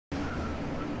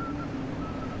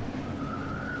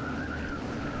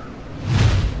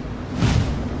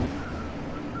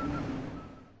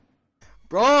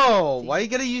Bro, why you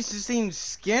gotta use the same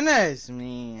skin as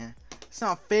me? It's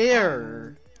not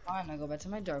fair. Fine, I'll go back to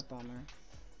my dark bomber.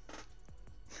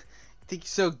 I think you're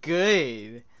so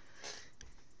good.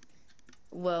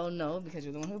 Well, no, because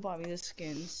you're the one who bought me the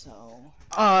skin, so...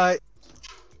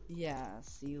 Yeah,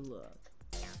 see, look.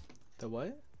 The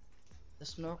what? The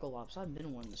snorkel ops. I've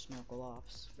been wanting the snorkel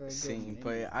ops for a good Same, minute.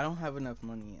 but I don't have enough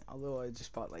money. Although I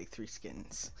just bought like 3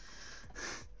 skins.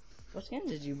 What skin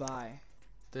did you buy?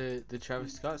 The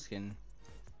Travis Scott skin.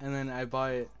 And then I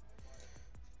bought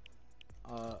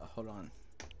hold on.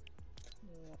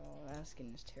 Oh, that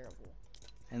skin is terrible.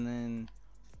 And then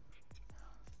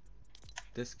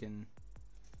this skin.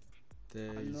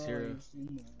 The zero.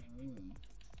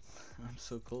 I'm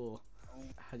so cool.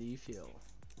 How do you feel?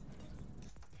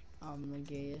 I'm the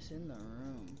gayest in the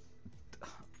room.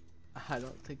 I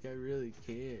don't think I really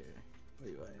care.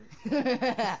 Wait, what?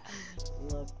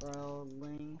 Look, bro,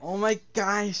 Link. Oh my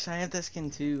gosh, I have that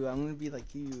skin too. I'm gonna be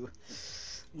like you.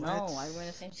 No, I wear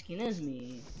the same skin as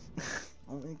me.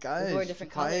 Oh my gosh. We wear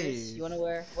different colors. You wanna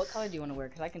wear? What color do you wanna wear?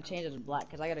 Cause I can change it to black.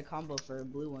 Cause I got a combo for a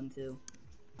blue one too.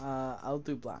 I'll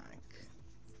do black.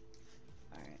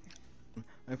 Alright.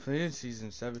 I played in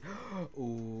season 7.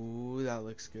 Ooh, that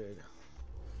looks good.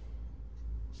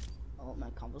 Oh, my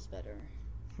combo's better.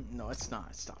 No, it's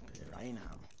not. Stop it right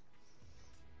now.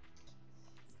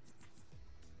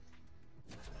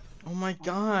 Oh my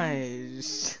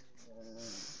gosh. I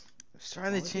was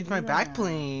trying to change my back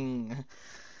bling.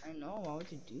 I know, why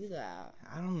would you do that?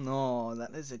 I don't know.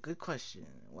 That is a good question.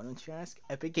 Why don't you ask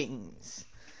Epic Games?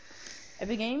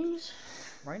 Epic Games?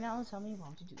 Right now, tell me why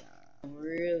would you do that? I'm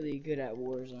really good at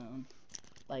Warzone.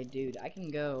 Like, dude, I can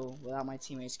go without my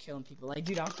teammates killing people. Like,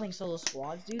 dude, I was playing solo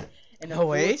squads, dude, and a No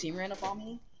way. team ran up on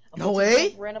me. No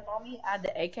way. Ran up on me. I had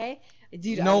the AK.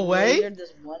 Dude, no way.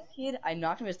 This one kid, I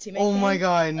knocked him. His teammate. Oh my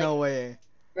god, like, no way.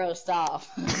 Bro, stop.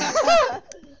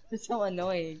 It's so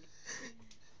annoying.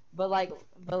 But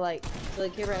the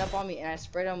kid ran up on me and I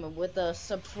sprayed him with a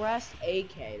suppressed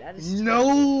AK. That is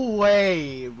no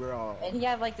way, bro. And he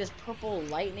had like this purple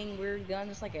lightning weird gun.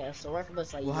 It's like a assault rifle, but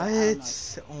it's like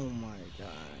what? Oh my god.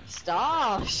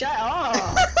 Stop! Shut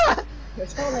up!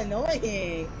 It's so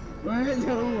annoying.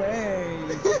 No way.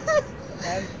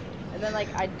 And then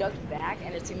like I ducked back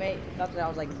and his teammate thought that I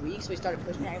was like weak, so he started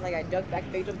pushing me. Like I ducked back,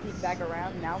 picked him, peeked back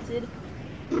around, mounted,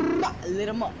 lit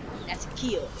him up. That's a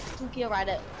kill. 2 kill right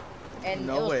up. And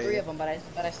no it was way. 3 of them, but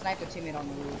I sniped a teammate on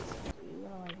the roof. You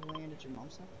wanna like land at your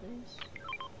mom's house, please?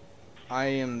 I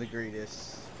am the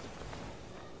greatest.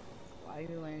 Why are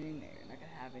you landing there? You're not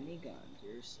gonna have any guns.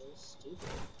 You're so stupid.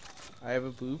 I have a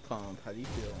blue pump. How do you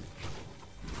feel?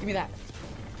 Give me that.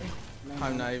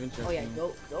 I'm not even joking. Oh yeah,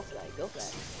 go for that. Go for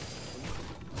that.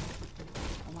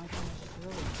 Oh my gosh, it's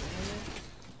really good.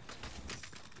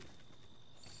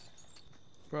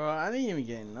 Bro, I didn't even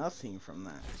get nothing from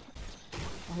that.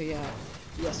 Oh yeah.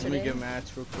 Yesterday. Let me get a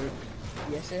match real quick.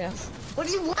 Yesterday. What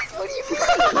do you mean?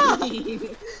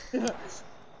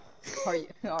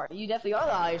 Are you definitely are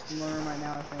the highest in the room right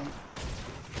now, I think.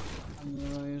 I'm the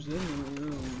highest in the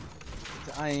room.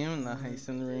 I am the highest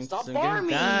in the room. Stop so farming!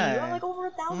 You die. got like over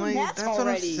 1,000 mats that's already. what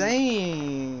I'm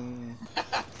saying.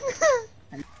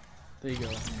 There you go.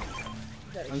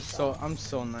 I'm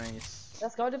so nice.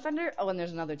 That Scar Defender? Oh, and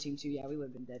there's another team too. Yeah, we would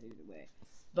have been dead either way.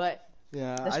 But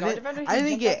yeah, Defender, I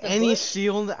didn't get any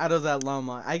shield out of that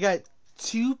llama. I got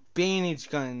 2 bandage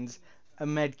guns, a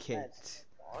medkit.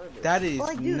 That is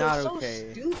like, dude, not that's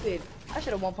okay. So stupid. I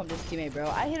should have one pumped this teammate, bro.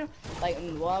 I hit him like,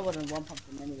 well, I wouldn't one pump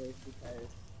him anyways because.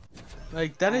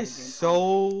 Like that is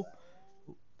so.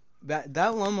 That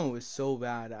llama was so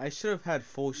bad. I should have had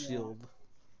full shield.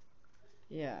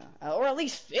 Yeah, or at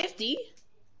least 50.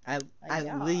 At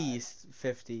least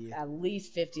 50. At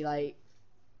least 50, like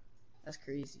that's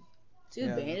crazy. 2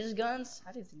 bandage guns?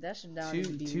 I think that should not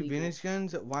even be two legal. bandage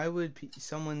guns? Why would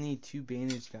someone need 2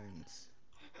 bandage guns?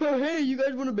 Hey, you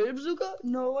guys want a bandage bazooka?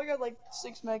 No, I got like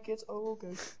 6 medkits. Oh,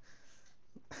 okay.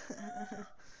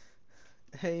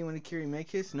 Hey, you want to carry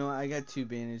medkits? No, I got 2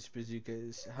 bandage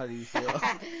bazookas. How do you feel?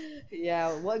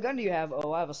 Yeah, what gun do you have?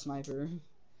 Oh, I have a sniper.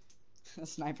 A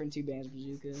sniper and 2 bandage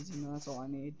bazookas. You know, that's all I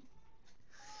need.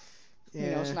 Yeah.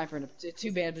 You know, sniper and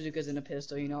 2 bandage bazookas and a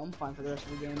pistol. You know, I'm fine for the rest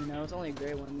of the game. You know, it's only a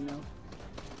great one. You know.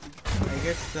 I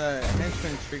guess the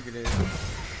henchman triggered it.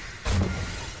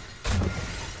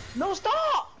 No,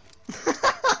 stop!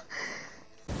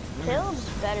 Caleb's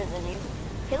better than you.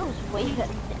 Caleb's way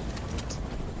better than you.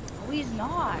 No, he's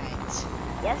not.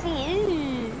 Yes, he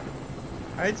is.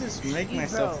 I just make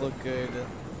myself look good.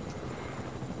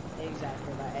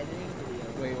 Exactly, by editing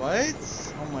video. Wait,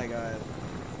 what? Oh my god.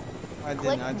 I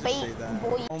did not just say that.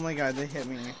 Boy. Oh my god, they hit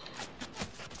me.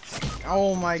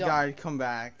 Oh my Don't- god, come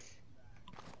back.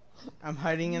 I'm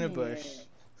hiding in a bush.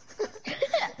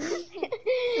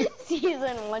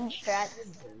 Season 1 strat.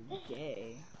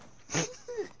 Gay.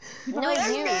 No, No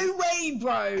you. way,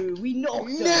 bro. We knocked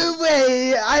them. No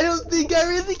way! I don't think I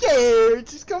really care.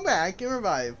 Just come back and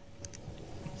revive.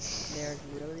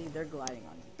 They're gliding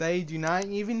on you. They do not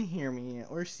even hear me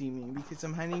or see me because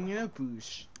I'm hiding in a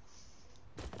bush.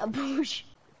 A bush.